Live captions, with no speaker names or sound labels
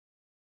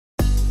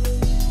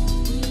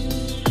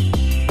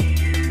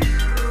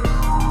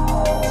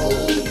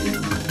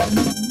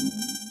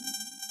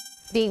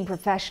Being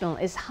professional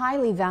is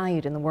highly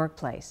valued in the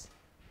workplace.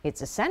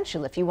 It's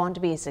essential if you want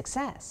to be a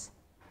success.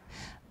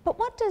 But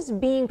what does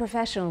being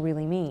professional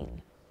really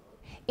mean?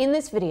 In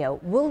this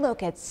video, we'll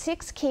look at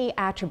 6 key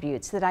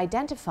attributes that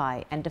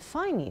identify and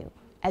define you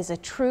as a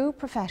true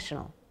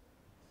professional.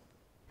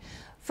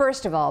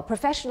 First of all,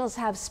 professionals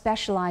have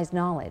specialized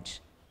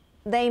knowledge.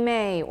 They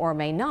may or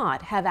may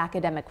not have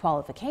academic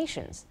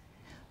qualifications,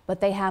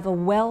 but they have a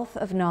wealth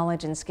of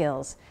knowledge and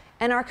skills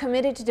and are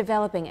committed to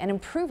developing and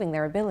improving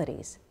their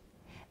abilities.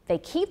 They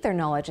keep their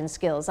knowledge and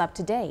skills up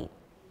to date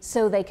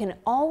so they can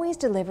always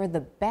deliver the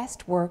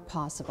best work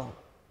possible.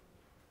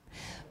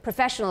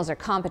 Professionals are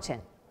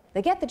competent.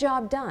 They get the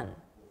job done.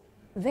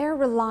 They're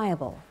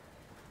reliable.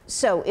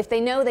 So if they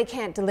know they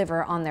can't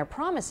deliver on their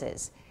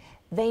promises,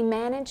 they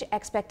manage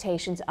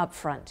expectations up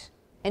front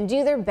and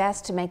do their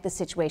best to make the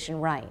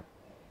situation right.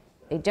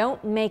 They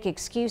don't make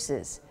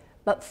excuses,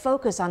 but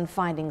focus on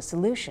finding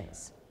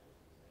solutions.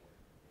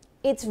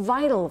 It's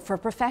vital for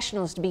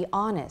professionals to be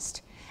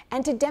honest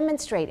and to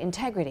demonstrate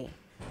integrity.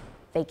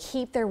 They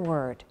keep their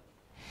word.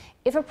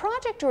 If a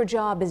project or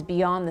job is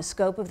beyond the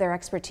scope of their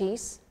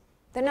expertise,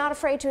 they're not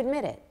afraid to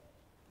admit it.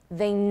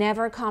 They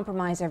never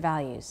compromise their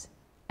values,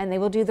 and they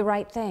will do the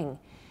right thing,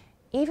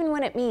 even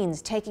when it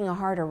means taking a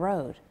harder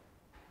road.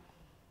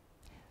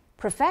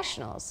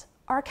 Professionals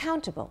are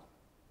accountable.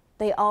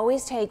 They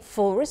always take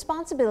full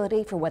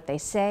responsibility for what they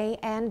say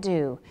and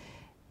do,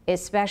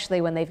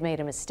 especially when they've made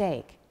a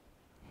mistake.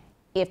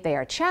 If they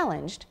are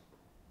challenged,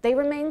 they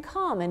remain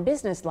calm and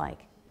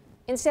businesslike,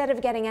 instead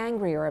of getting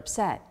angry or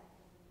upset.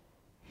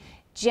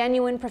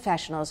 Genuine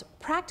professionals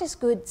practice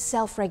good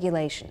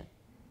self-regulation.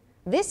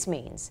 This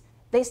means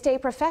they stay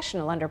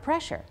professional under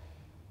pressure.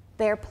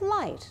 They are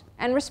polite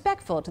and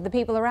respectful to the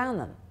people around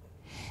them.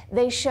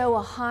 They show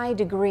a high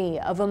degree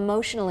of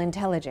emotional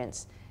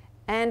intelligence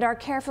and are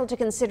careful to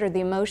consider the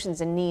emotions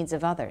and needs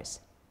of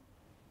others.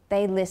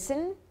 They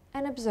listen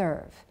and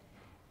observe,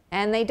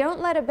 and they don't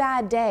let a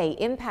bad day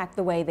impact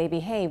the way they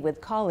behave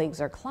with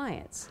colleagues or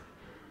clients.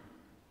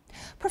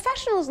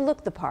 Professionals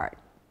look the part.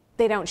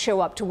 They don't show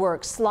up to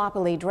work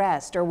sloppily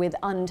dressed or with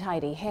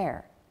untidy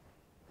hair.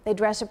 They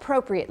dress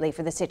appropriately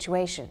for the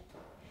situation.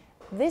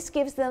 This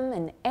gives them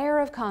an air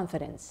of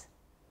confidence.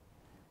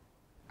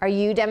 Are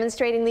you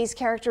demonstrating these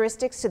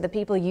characteristics to the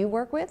people you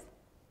work with?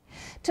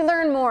 To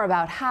learn more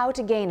about how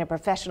to gain a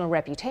professional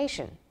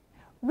reputation,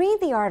 read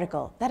the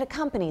article that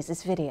accompanies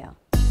this video.